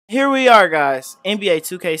Here we are, guys. NBA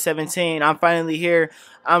 2K17. I'm finally here.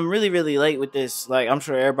 I'm really late with this. Like, I'm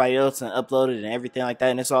sure everybody else and uploaded and everything like that,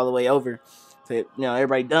 and it's all the way over. So,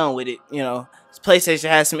 everybody done with it. PlayStation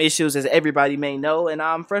has some issues, as everybody may know, and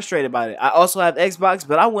I'm frustrated about it. I also have Xbox,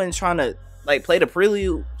 but I wasn't trying to play the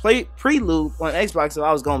Prelude on Xbox, so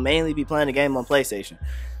I was gonna mainly be playing the game on PlayStation.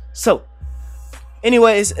 So,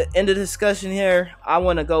 anyways, in the discussion here, I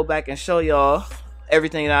want to go back and show y'all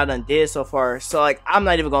everything that I done did so far. So, I'm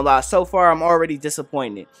not even gonna lie. So far, I'm already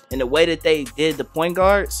disappointed in the way that they did the point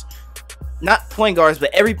guards. Not point guards, but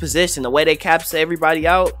every position. The way they caps everybody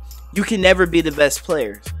out. You can never be the best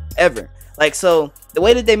players ever. So the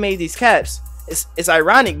way that they made these caps, it's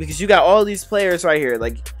ironic because you got all these players right here,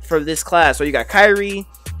 for this class. So you got Kyrie,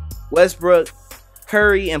 Westbrook,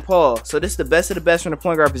 Curry, and Paul. So this is the best of the best from the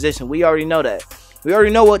point guard position. We already know that. We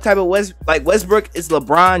already know what type of Westbrook is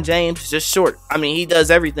LeBron James, just short. I mean, he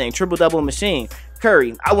does everything. Triple-double machine.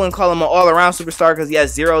 Curry, I wouldn't call him an all-around superstar because he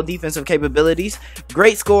has zero defensive capabilities.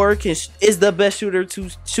 Great scorer, is the best shooter to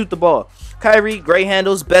shoot the ball. Kyrie, great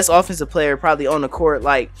handles, best offensive player probably on the court,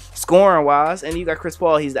 scoring-wise. And you got Chris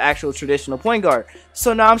Paul, he's the actual traditional point guard.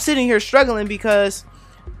 So now I'm sitting here struggling because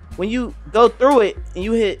when you go through it and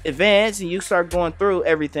you hit advance and you start going through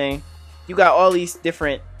everything, you got all these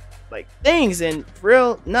different things, and for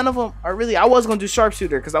real, none of them are really. I was gonna do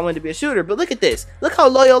sharpshooter because I wanted to be a shooter, but look at this. Look how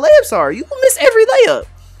low your layups are. You will miss every layup.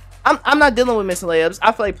 I'm not dealing with missing layups.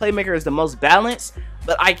 I feel like playmaker is the most balanced,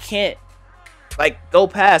 but I can't go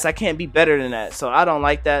past. I can't be better than that, so I don't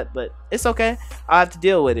like that. But it's okay. I have to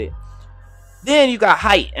deal with it. Then you got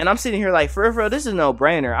height, and I'm sitting here for real, this is no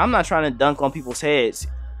brainer. I'm not trying to dunk on people's heads.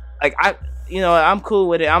 I'm cool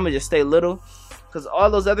with it. I'm gonna just stay little. Because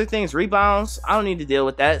all those other things, rebounds, I don't need to deal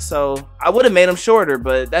with that. So I would have made them shorter,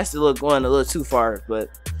 but that's going a little too far.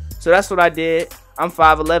 So that's what I did. I'm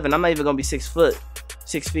 5'11". I'm not even going to be 6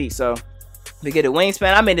 feet. So to get a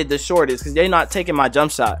wingspan, I made it the shortest because they're not taking my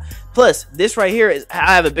jump shot. Plus, this right here is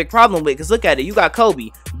I have a big problem with because look at it. You got Kobe,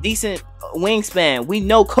 decent wingspan. We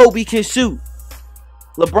know Kobe can shoot.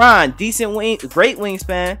 LeBron, great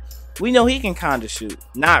wingspan. We know he can kind of shoot.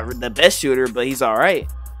 Not the best shooter, but he's all right.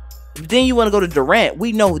 Then you want to go to Durant.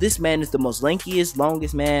 We know this man is the most lankiest,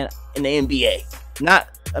 longest man in the NBA.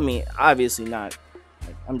 Obviously not.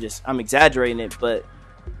 I'm exaggerating it, but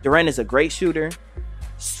Durant is a great shooter.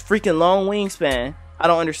 Freaking long wingspan. I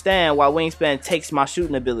don't understand why wingspan takes my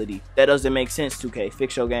shooting ability. That doesn't make sense, 2K.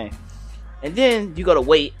 Fix your game. And then you go to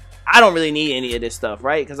weight. I don't really need any of this stuff,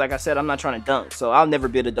 right? Because like I said, I'm not trying to dunk, so I'll never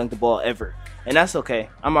be able to dunk the ball ever. And that's okay.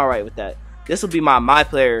 I'm alright with that. This will be my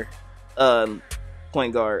player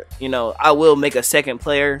point guard. I will make a second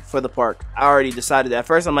player for the park. I already decided that. At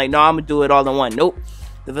first I'm like, no, I'm gonna do it all in one. Nope.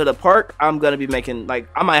 For the park, I'm gonna be making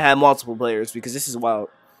I might have multiple players because this is wild.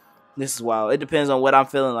 It depends on what I'm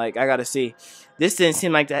feeling like. I gotta see. This didn't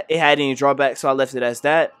seem like it had any drawbacks, so I left it as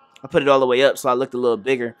that. I put it all the way up so I looked a little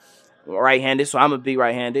bigger. Right-handed, so I'm gonna be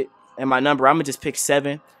right-handed. And my number, I'm gonna just pick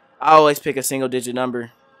 7. I always pick a single digit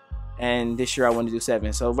number. And this year I want to do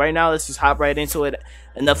 7. So right now, let's just hop right into it.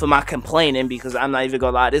 Enough of my complaining because I'm not even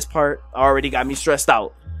going to lie. This part already got me stressed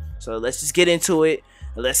out. So let's just get into it.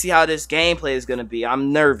 And let's see how this gameplay is going to be.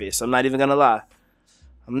 I'm nervous. I'm not even going to lie.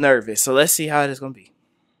 I'm nervous. So let's see how it is going to be.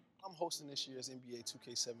 I'm hosting this year's NBA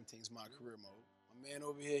 2K17's My Career Mode. My man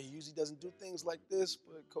over here, he usually doesn't do things like this.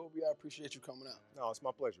 But Kobe, I appreciate you coming out. No, it's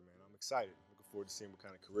my pleasure, man. I'm excited. Looking forward to seeing what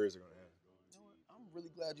kind of careers they're going to have. I'm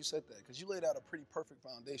really glad you said that because you laid out a pretty perfect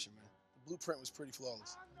foundation, man. The blueprint was pretty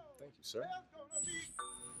flawless. Thank you, sir.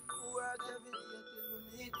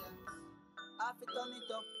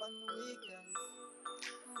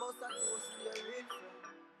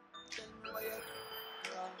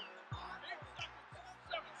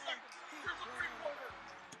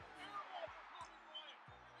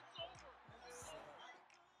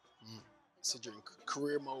 Said you're in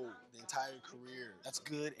career mode, the entire career. That's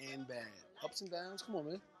good and bad. Ups and downs. Come on,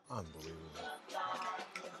 man. Unbelievable.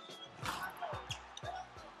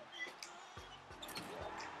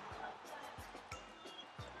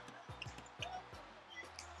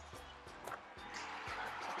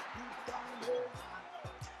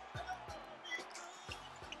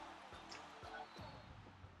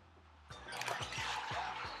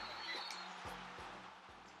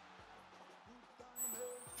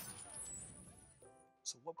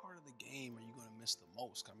 So what part of the game are you going to miss the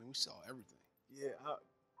most? I mean, we saw everything. Yeah,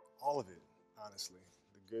 all of it, honestly.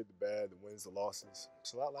 The good, the bad, the wins, the losses.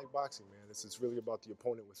 It's a lot like boxing, man. It's really about the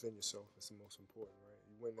opponent within yourself. It's the most important, right?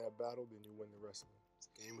 You win that battle, then you win the rest of it. It's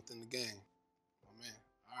a game within the game. Oh, man.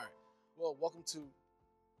 All right. Well, welcome to...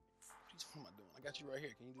 What am I doing? I got you right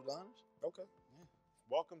here. Can you do the honors? Okay. Yeah.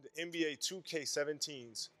 Welcome to NBA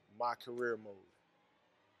 2K17's my career mode.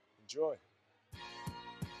 Enjoy.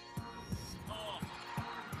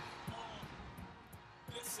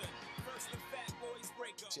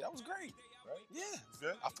 See, that was great. Right? Yeah,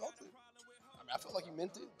 Good? I felt it. I mean, I felt like you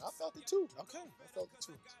meant it. I felt it too. Okay, I felt it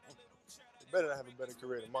too. They better have a better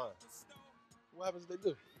career than mine. What happens if they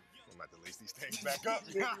do? I'm about to lace these things back up.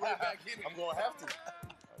 Right back in it. I'm going to have to.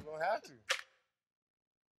 I'm going to have to.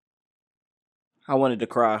 I wanted to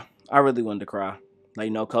cry. I really wanted to cry.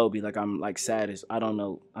 Like, no Kobe. Like, I'm like sad as I don't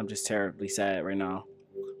know. I'm just terribly sad right now.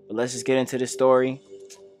 But let's just get into this story.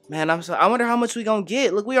 Man, I wonder how much we gonna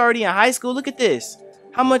get. Look, we already in high school. Look at this.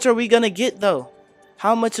 How much are we gonna get though?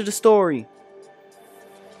 How much of the story?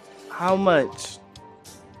 How much?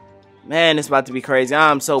 Man, it's about to be crazy.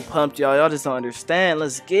 I'm so pumped, y'all. Y'all just don't understand.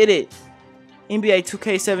 Let's get it. NBA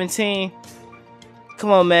 2K17. Come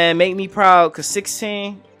on, man. Make me proud. Cause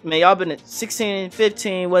 16, man, y'all been at 16 and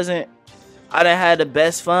 15 wasn't. I done had the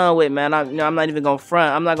best fun with, man. I'm not even gonna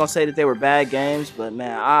front. I'm not gonna say that they were bad games, but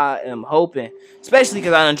man, I am hoping, especially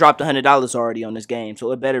because I done dropped $100 already on this game,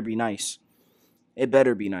 so it better be nice. It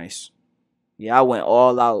better be nice. Yeah, I went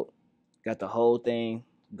all out. Got the whole thing,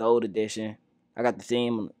 gold edition. I got the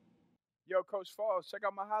theme. Yo, Coach Falls, check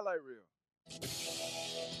out my highlight reel.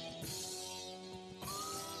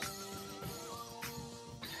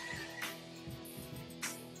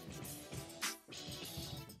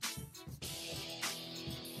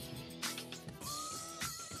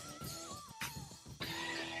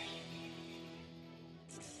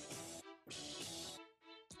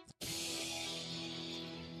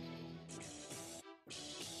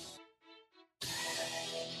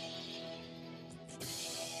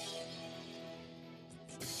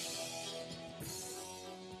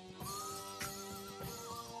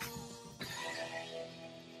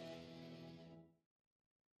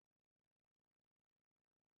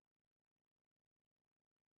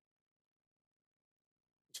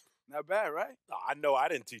 Not bad, right? I know I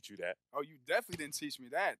didn't teach you that. Oh, you definitely didn't teach me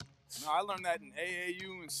that. No, I learned that in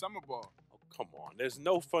AAU and summer ball. Oh, come on. There's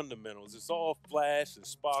no fundamentals. It's all flash and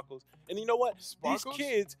sparkles. And you know what? Sparkles? These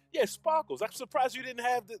kids, yeah, sparkles. I'm surprised you didn't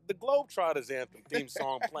have the Globetrotters anthem theme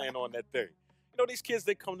song playing on that thing. You know, these kids,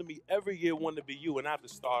 they come to me every year wanting to be you, and I have to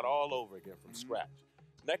start all over again from scratch.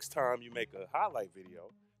 Next time you make a highlight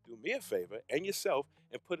video, do me a favor and yourself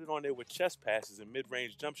and put it on there with chest passes and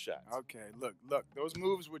mid-range jump shots. Okay, look. Those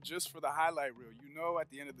moves were just for the highlight reel. You know, at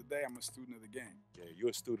the end of the day, I'm a student of the game. Yeah, you're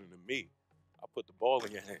a student of me. I'll put the ball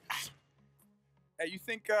in your hands. Hey, you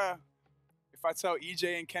think if I tell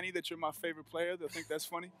EJ and Kenny that you're my favorite player, they'll think that's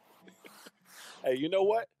funny? Hey, you know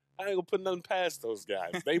what? I ain't gonna put nothing past those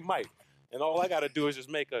guys. They might. And all I gotta do is just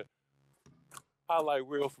make a highlight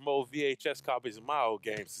reel from old VHS copies of my old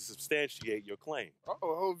games to substantiate your claim. Oh,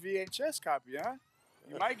 a whole VHS copy, huh?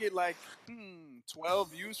 You might get like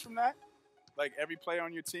 12 views from that. Like every player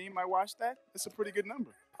on your team might watch that. That's a pretty good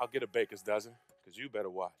number. I'll get a baker's dozen, because you better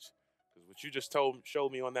watch. Because what you just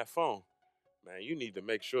showed me on that phone, man, you need to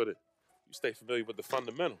make sure that you stay familiar with the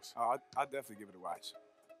fundamentals. Oh, I'll definitely give it a watch.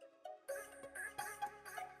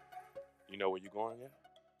 You know where you're going yet?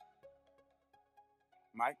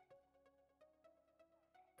 Mike?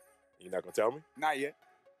 You're not gonna tell me? Not yet.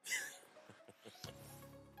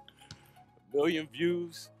 1 million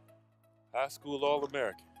views, high school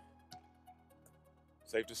All-American.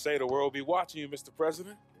 Safe to say the world will be watching you, Mr.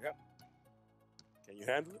 President. Yep. Can you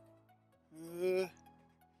handle it?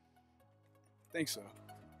 Think so.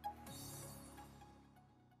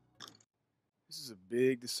 This is a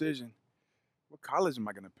big decision. What college am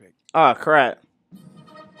I gonna pick? Oh crap.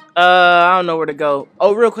 I don't know where to go.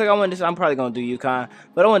 Oh, real quick, I'm probably gonna do UConn,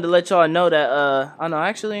 but I wanted to let y'all know that I know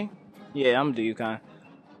actually, yeah, I'm gonna do UConn.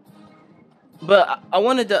 But I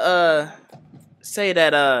wanted to say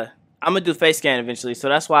that I'm gonna do face scan eventually, so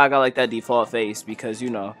that's why I got like that default face, because you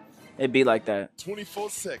know it'd be like that. 24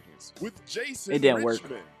 seconds with Jason It didn't work.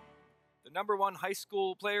 Richmond. The #1 high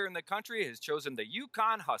school player in the country has chosen the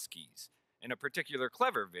UConn Huskies. In a particular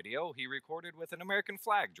clever video he recorded with an American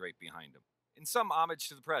flag draped behind him, in some homage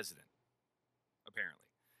to the president, apparently.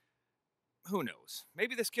 Who knows?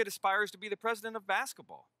 Maybe this kid aspires to be the president of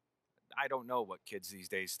basketball. I don't know what kids these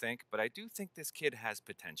days think, but I do think this kid has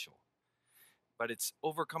potential. But it's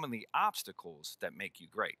overcoming the obstacles that make you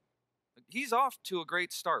great. He's off to a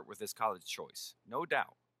great start with his college choice, no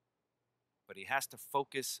doubt. But he has to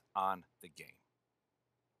focus on the game.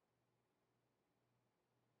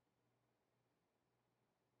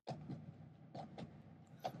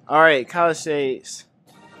 All right, college shades.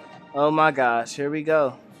 Oh my gosh, here we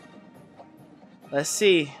go. Let's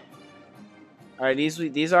see. All right,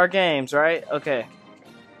 these are our games, right? Okay.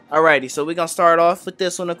 Alrighty, so we're gonna start off with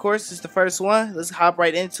this one, of course. It's the first one. Let's hop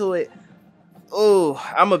right into it. Oh,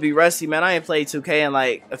 I'm gonna be rusty, man. I ain't played 2K in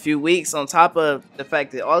like a few weeks, on top of the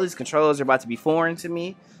fact that all these controls are about to be foreign to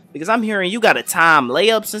me. Because I'm hearing you gotta time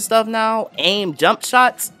layups and stuff now, aim jump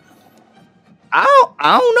shots. I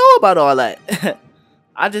don't know about all that.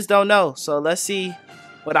 I just don't know. So let's see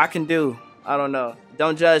what I can do. I don't know.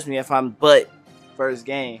 Don't judge me if I'm butt first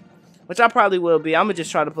game, which I probably will be. I'm gonna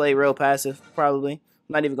just try to play real passive, probably.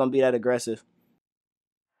 I'm not even gonna be that aggressive.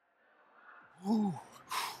 Ooh.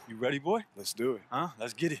 You ready, boy? Let's do it. Huh?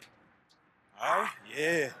 Let's get it. All right?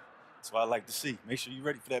 Yeah. That's what I like to see. Make sure you're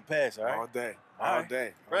ready for that pass, all right? All day. All All right.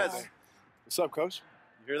 day. Press. All day. What's up, Coach?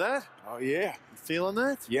 You hear that? Oh, yeah. You feeling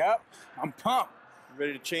that? Yep. I'm pumped. You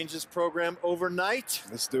ready to change this program overnight?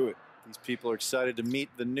 Let's do it. These people are excited to meet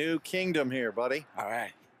the new kingdom here, buddy. All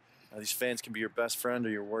right. Now, these fans can be your best friend or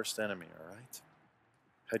your worst enemy, all right?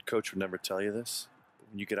 Head coach would never tell you this, but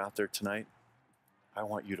when you get out there tonight, I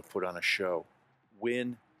want you to put on a show.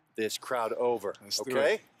 Win this crowd over, Let's do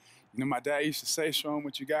okay? it. You know, my dad used to say, show him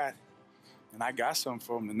what you got. And I got something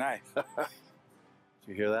for him tonight.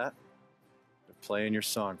 You hear that? They're playing your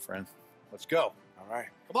song, friend. Let's go. All right.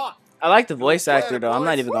 Come on. I like the voice Go actor ahead, though. I'm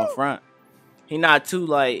not boys. even gonna front. He not too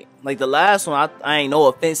like the last one. I ain't no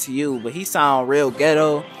offense to you, but he sound real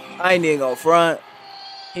ghetto. I ain't even gonna front.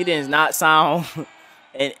 He did not sound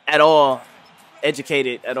at all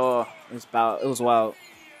educated at all. It was wild.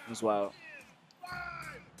 It was wild.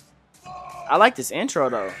 I like this intro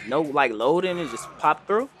though. No like loading, it just pop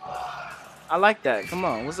through. I like that. Come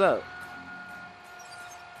on, what's up?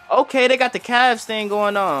 Okay, they got the Cavs thing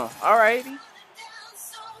going on. Alrighty.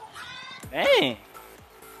 Dang.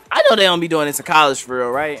 I know they don't be doing this in college for real,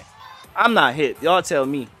 right? I'm not hip. Y'all tell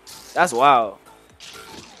me. That's wild.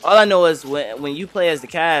 All I know is when you play as the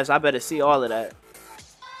Cavs, I better see all of that.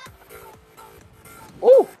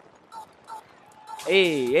 Ooh.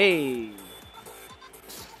 Hey.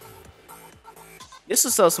 This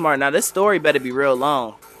was so smart. Now, this story better be real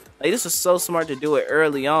long. Like, this was so smart to do it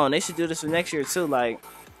early on. They should do this for next year, too. Like,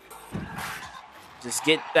 just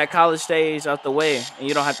get that college stage out the way, and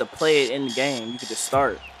you don't have to play it in the game. You could just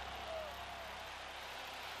start.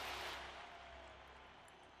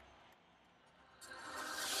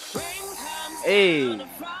 Hey.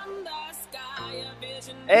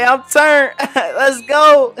 Hey, I'm turned. Let's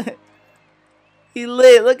go. He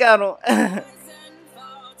lit. Look at him.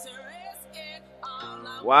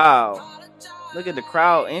 Wow. Look at the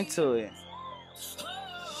crowd into it.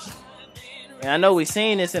 And I know we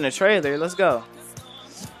seen this in the trailer. Let's go.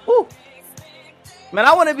 Woo. Man,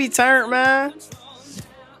 I want to be turned, man.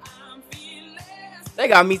 They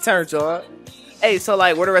got me turned, y'all. Hey, so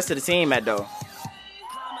like, where the rest of the team at, though?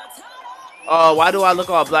 Oh, why do I look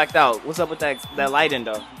all blacked out? What's up with that lighting,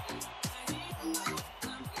 though?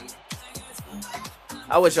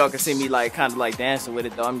 I wish y'all could see me, like, kind of like dancing with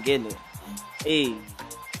it, though. I'm getting it. Hey.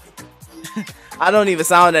 I don't even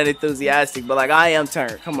sound that enthusiastic, but, like, I am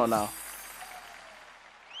turned. Come on, now.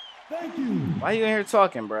 Thank you. Why you in here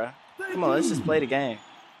talking, bruh? Come on, let's just play the game.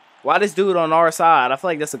 Why this dude on our side? I feel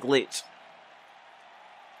like that's a glitch.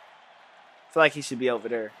 I feel like he should be over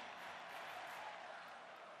there.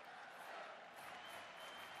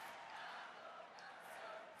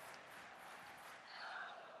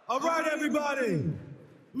 All right, everybody.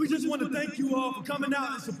 We just want to thank you all for coming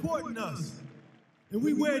out and supporting us. And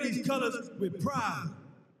we wear these colors with pride.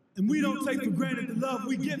 And we don't take for granted the love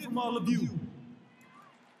we get from all of you.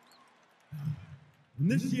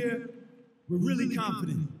 And this year, we're really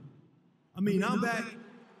confident. I mean, I'm back,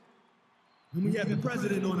 and we have the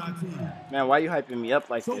president on our team. Man, why you hyping me up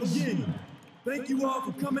like So this? again, thank you all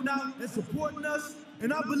for coming out and supporting us.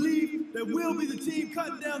 And I believe that we'll be the team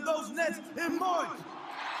cutting down those nets in March.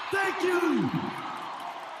 Thank you.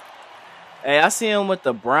 Hey, I see him with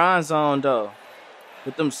the bronze on, though.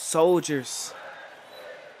 With them soldiers.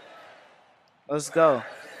 Let's go.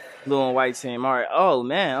 Blue and white team. All right. Oh,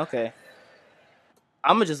 man. Okay.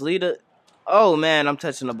 I'm going to just lead it. Oh, man. I'm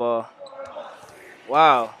touching the ball.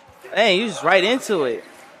 Wow. Hey, you just right into it.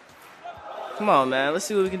 Come on, man. Let's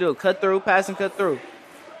see what we can do. Cut through. Pass and cut through.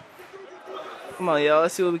 Come on, y'all.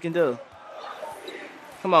 Let's see what we can do.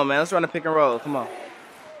 Come on, man. Let's run a pick and roll. Come on.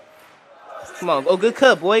 Come on. Oh, good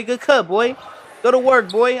cut, boy. Good cut, boy. Go to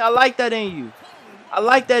work, boy. I like that in you. I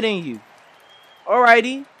like that in you.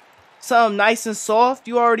 Alrighty. Something nice and soft.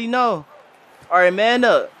 You already know. All right, man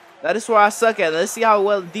up. That is where I suck at. Let's see how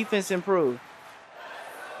well the defense improved.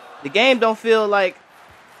 The game don't feel like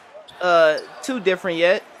too different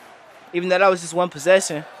yet. Even though that was just one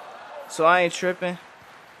possession. So I ain't tripping.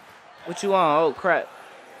 What you on? Oh, crap.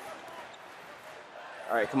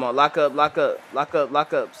 All right, come on. Lock up, lock up, lock up,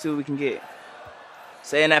 lock up. See what we can get.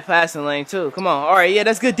 Stay in that passing lane, too. Come on. All right, yeah,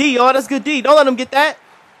 that's good D, y'all. That's good D. Don't let him get that.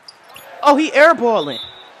 Oh, he airballing.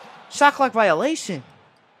 Shot clock violation.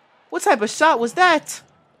 What type of shot was that?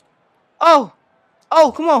 Oh.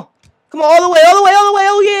 Oh, come on. Come on, all the way, all the way, all the way.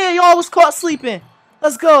 Oh, yeah, y'all was caught sleeping.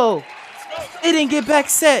 Let's go. They didn't get back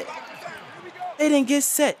set. They didn't get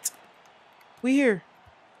set. We here.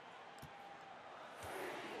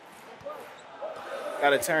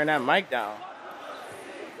 Gotta turn that mic down.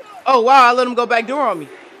 Oh, wow, I let him go back door on me.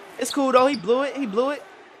 It's cool, though. He blew it. He blew it.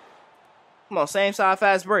 Come on, same side,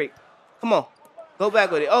 fast break. Come on. Go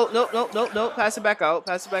back with it. Oh, nope, nope, nope, nope. Pass it back out.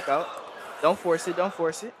 Pass it back out. Don't force it. Don't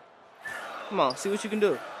force it. Come on, see what you can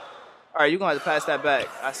do. All right, you're going to have to pass that back.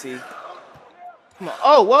 I see. Come on.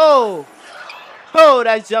 Oh, whoa. Oh,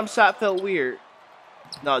 that jump shot felt weird.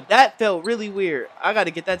 No, that felt really weird. I got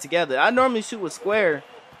to get that together. I normally shoot with square,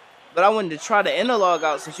 but I wanted to try the interlog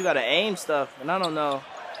out since you got to aim stuff, and I don't know.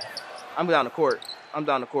 I'm down the court. I'm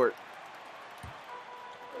down the court.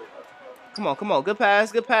 Come on, come on. Good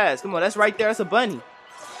pass, good pass. Come on, that's right there. That's a bunny.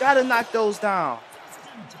 Got to knock those down.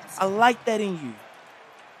 I like that in you.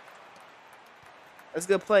 That's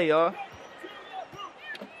good play, y'all.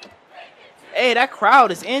 Hey, that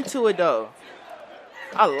crowd is into it, though.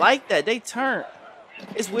 I like that. They turn.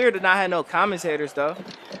 It's weird to not have no commentators, though.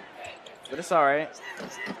 But it's all right.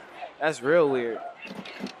 That's real weird.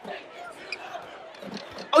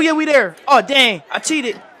 Oh, yeah, we there. Oh, dang. I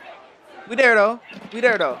cheated. We there, though. We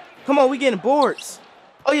there, though. Come on, we getting boards.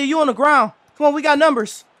 Oh, yeah, you on the ground. Come on, we got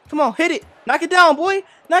numbers. Come on, hit it. Knock it down, boy.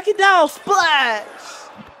 Knock it down. Splash.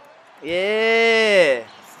 Yeah.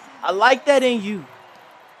 I like that in you.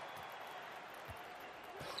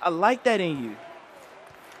 I like that in you.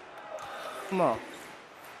 Come on.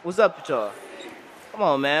 What's up with y'all? Come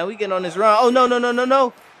on, man. We getting on this run. Oh, no, no, no, no,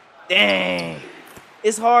 no. Dang.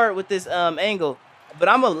 It's hard with this angle. But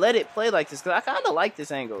I'm going to let it play like this because I kind of like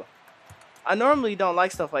this angle. I normally don't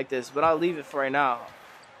like stuff like this, but I'll leave it for right now.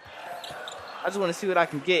 I just want to see what I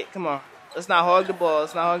can get. Come on. Let's not hog the ball.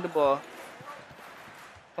 Let's not hog the ball.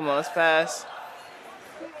 Come on, let's pass.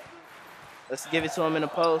 Let's give it to him in the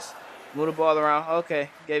post. Move the ball around. Okay,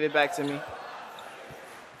 gave it back to me.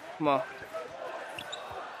 Come on.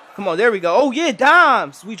 Come on, there we go. Oh, yeah,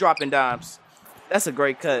 dimes. We dropping dimes. That's a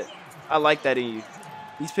great cut. I like that in you.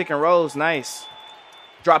 These pick and rolls, nice.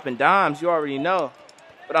 Dropping dimes, you already know.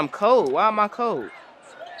 But I'm cold. Why am I cold?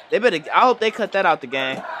 They better. I hope they cut that out the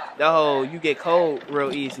game. The whole you get cold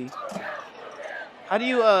real easy. How do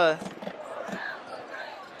you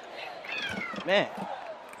man?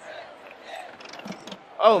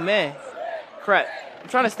 Oh man, crap! I'm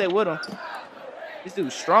trying to stay with him. This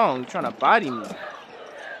dude's strong. He's trying to body me.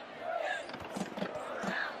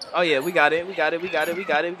 Oh yeah, we got it. We got it. We got it. We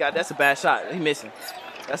got it. We got it. That's a bad shot. He missing.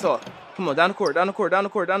 That's all. Come on, down the court. Down the court. Down the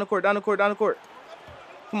court. Down the court. Down the court. Down the court.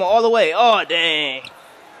 Come on, all the way. Oh, dang.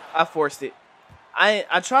 I forced it.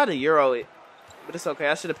 I tried to Euro it, but it's okay.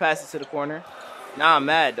 I should have passed it to the corner. Now I'm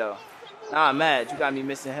mad, though. Now I'm mad. You got me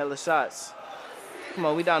missing hella shots. Come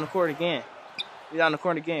on, we down the court again. We down the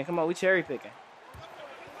court again. Come on, we cherry picking.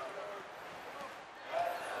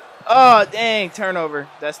 Oh, dang. Turnover.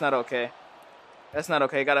 That's not okay. That's not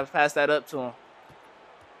okay. Got to pass that up to him.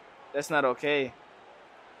 That's not okay.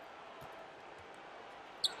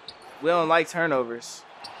 We don't like turnovers.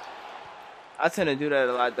 I tend to do that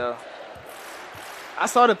a lot, though. I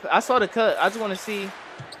saw the cut. I just want to see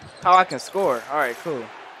how I can score. All right, cool.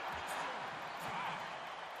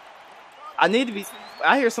 I need to be.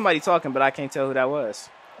 I hear somebody talking, but I can't tell who that was.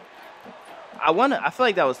 I feel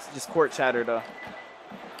like that was just court chatter, though.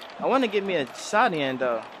 I want to get me a shot in,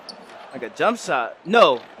 though, like a jump shot.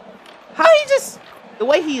 No, how he just the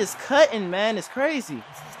way he is cutting, man, is crazy.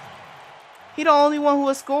 He the only one who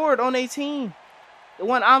has scored on 18. The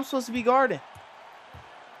one I'm supposed to be guarding.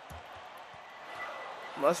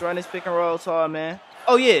 Let's run this pick and roll tall, man.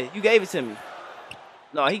 Oh, yeah, you gave it to me.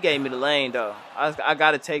 No, he gave me the lane, though. I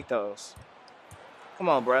got to take those. Come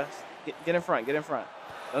on, bruh. Get in front. Get in front.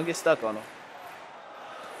 Don't get stuck on him.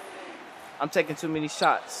 I'm taking too many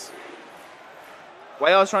shots.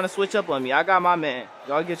 Why y'all trying to switch up on me? I got my man.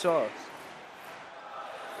 Y'all get yours.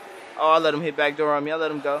 Oh, I let him hit back door on me. I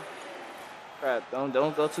let him go. Crap, don't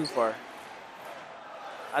go too far.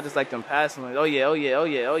 I just like them passing. Like, oh yeah, oh yeah, oh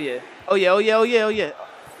yeah, oh yeah. Oh yeah, oh yeah, oh yeah, oh yeah.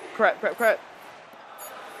 Crap.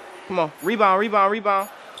 Come on, rebound.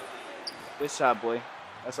 Good shot, boy.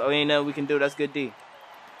 That's all ain't nothing we can do. That's good D.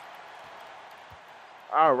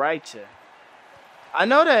 All right, yeah. I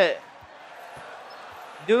know that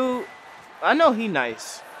dude. I know he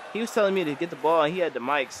nice. He was telling me to get the ball and he had the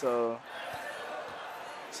mic, so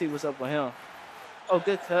see what's up with him. Oh,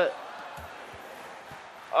 good cut.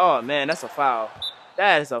 Oh, man, that's a foul.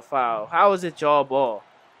 That is a foul. How is it y'all ball?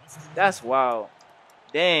 That's wild.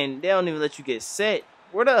 Dang, they don't even let you get set.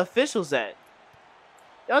 Where the officials at?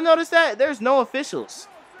 Y'all notice that? There's no officials.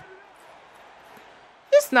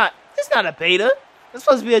 This not a beta. It's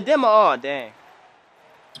supposed to be a demo. Oh, dang.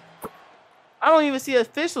 I don't even see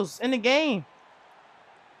officials in the game.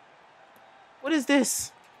 What is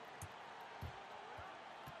this?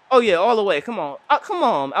 Oh, yeah, all the way. Come on. Come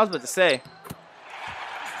on. I was about to say.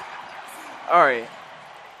 All right.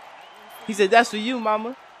 He said, that's for you,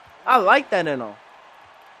 mama. I like that in him.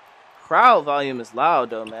 Crowd volume is loud,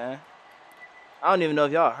 though, man. I don't even know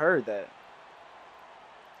if y'all heard that.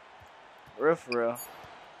 For real.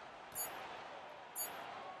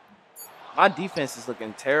 My defense is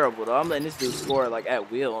looking terrible, though. I'm letting this dude score, like,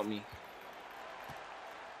 at will on me.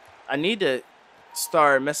 I need to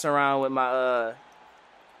start messing around with my,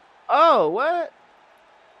 Oh, what?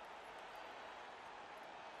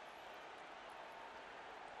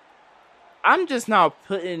 I'm just now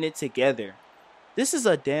putting it together. This is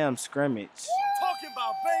a damn scrimmage. Talking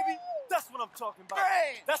about, baby. That's what I'm talking about.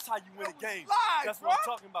 Hey, that's how you win a game. Live, That's bro. what I'm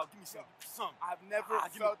talking about. Give me some. I've never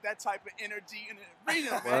felt that type of energy in an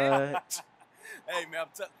arena, man. What? Hey, man,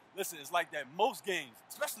 listen, it's like that most games,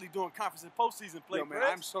 especially during conference and postseason play. Yo, man,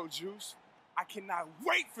 I'm so juiced. I cannot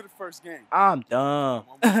wait for the first game. I'm dumb.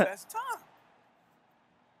 That's time.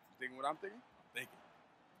 Thinking what I'm thinking?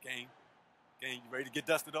 Game. You ready to get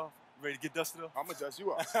dusted off? You ready to get dusted off? I'm going to dust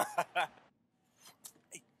you off.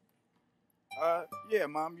 Yeah,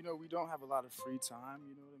 Mom, you know, we don't have a lot of free time,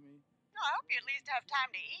 you know what I mean? No, I hope you at least have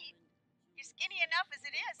time to eat. You're skinny enough as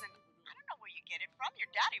it is, and I don't know where you get it from.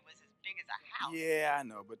 Your daddy was as big as a house. Yeah, I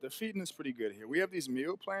know, but the feeding is pretty good here. We have these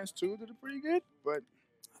meal plans, too, that are pretty good, but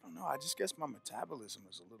I don't know. I just guess my metabolism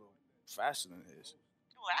is a little faster than his.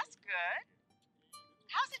 Well, that's good.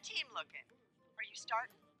 How's the team looking? Are you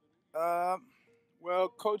starting?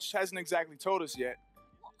 Well, Coach hasn't exactly told us yet.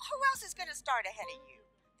 Well, who else is going to start ahead of you?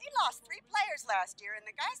 They lost 3 players last year, and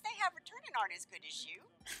the guys they have returning aren't as good as you.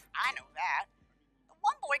 I know that. The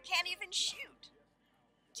one boy can't even shoot.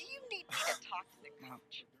 Do you need me to talk to the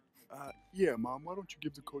coach? Yeah, Mom, why don't you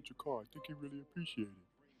give the coach a call? I think he'd really appreciate it.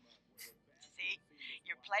 See,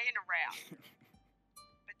 you're playing around.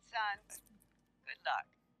 But, son, good luck.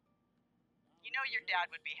 You know your dad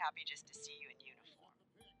would be happy just to see you in uniform.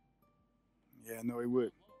 Yeah, no, he would.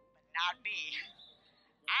 But not me.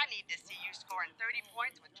 I need to see you scoring 30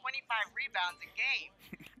 points with 25 rebounds a game.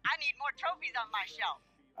 I need more trophies on my shelf.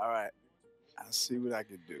 All right. I'll see what I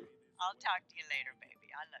can do. I'll talk to you later, baby.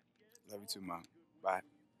 I love you. Love you too, Mom. Bye.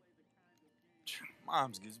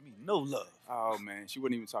 Moms gives me no love. Oh, man. She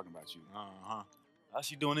wasn't even talking about you. Uh-huh. How's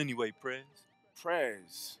she doing anyway, Prez?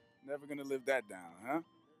 Prez. Never gonna live that down, huh?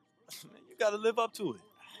 Man, you gotta live up to it.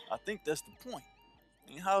 I think that's the point. I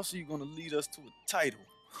mean, how else are you gonna lead us to a title?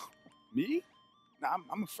 Me? Nah,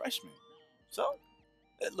 I'm a freshman. So,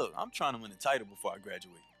 hey, look, I'm trying to win a title before I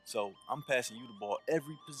graduate. So, I'm passing you the ball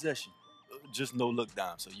every possession. Just no look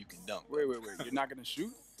down so you can dunk. Wait. You're not going to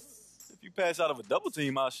shoot? If you pass out of a double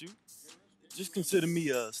team, I'll shoot. Just consider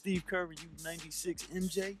me Steve Curry, you 96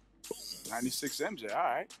 MJ. 96 MJ, all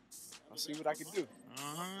right. I'll see what I can do.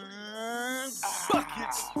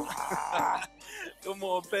 Buckets! Come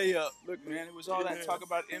on, pay up. Look, man, it was all that talk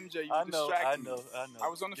about MJ. You I were know. distracting me. I know. I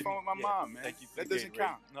was on the phone with my mom, man. Thank you for that the doesn't Gatorade.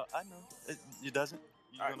 count. No, I know. It doesn't?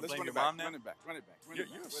 You All right, gonna let's blame run your it back. mom now? Run it back. You're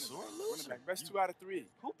a sore loser. Run it back. Best 2 out of 3.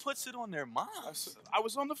 Who puts it on their moms? I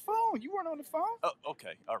was on the phone. You weren't on the phone? Oh,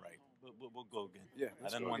 okay. All right. We'll go again. Yeah, I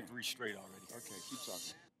let's done go won again. 3 straight already. Okay, keep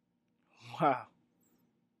talking. Wow.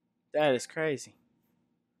 That is crazy.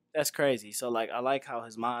 That's crazy. So, like, I like how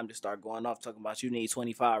his mom just started going off talking about you need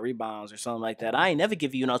 25 rebounds or something like that. I ain't never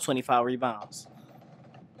give you no 25 rebounds.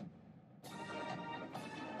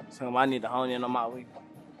 So I need to hone in on my week.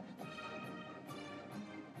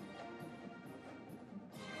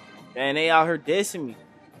 And they out here dissing me.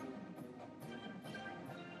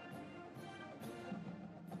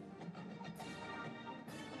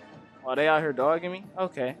 Oh, they out here dogging me?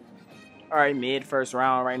 Okay. All right, mid first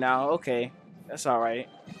round right now. Okay. That's all right.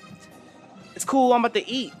 It's cool. I'm about to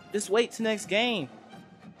eat. Just wait till next game.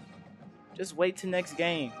 Just wait till next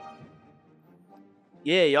game.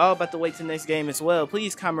 Yeah, y'all about to wait till next game as well.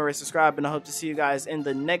 Please comment, rate, subscribe, and I hope to see you guys in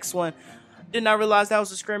the next one. Did not realize that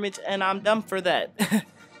was a scrimmage, and I'm dumb for that.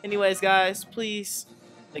 Anyways, guys, please,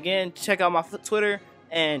 again, check out my Twitter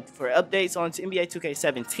and for updates on NBA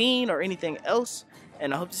 2K17 or anything else.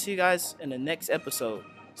 And I hope to see you guys in the next episode.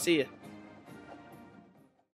 See ya.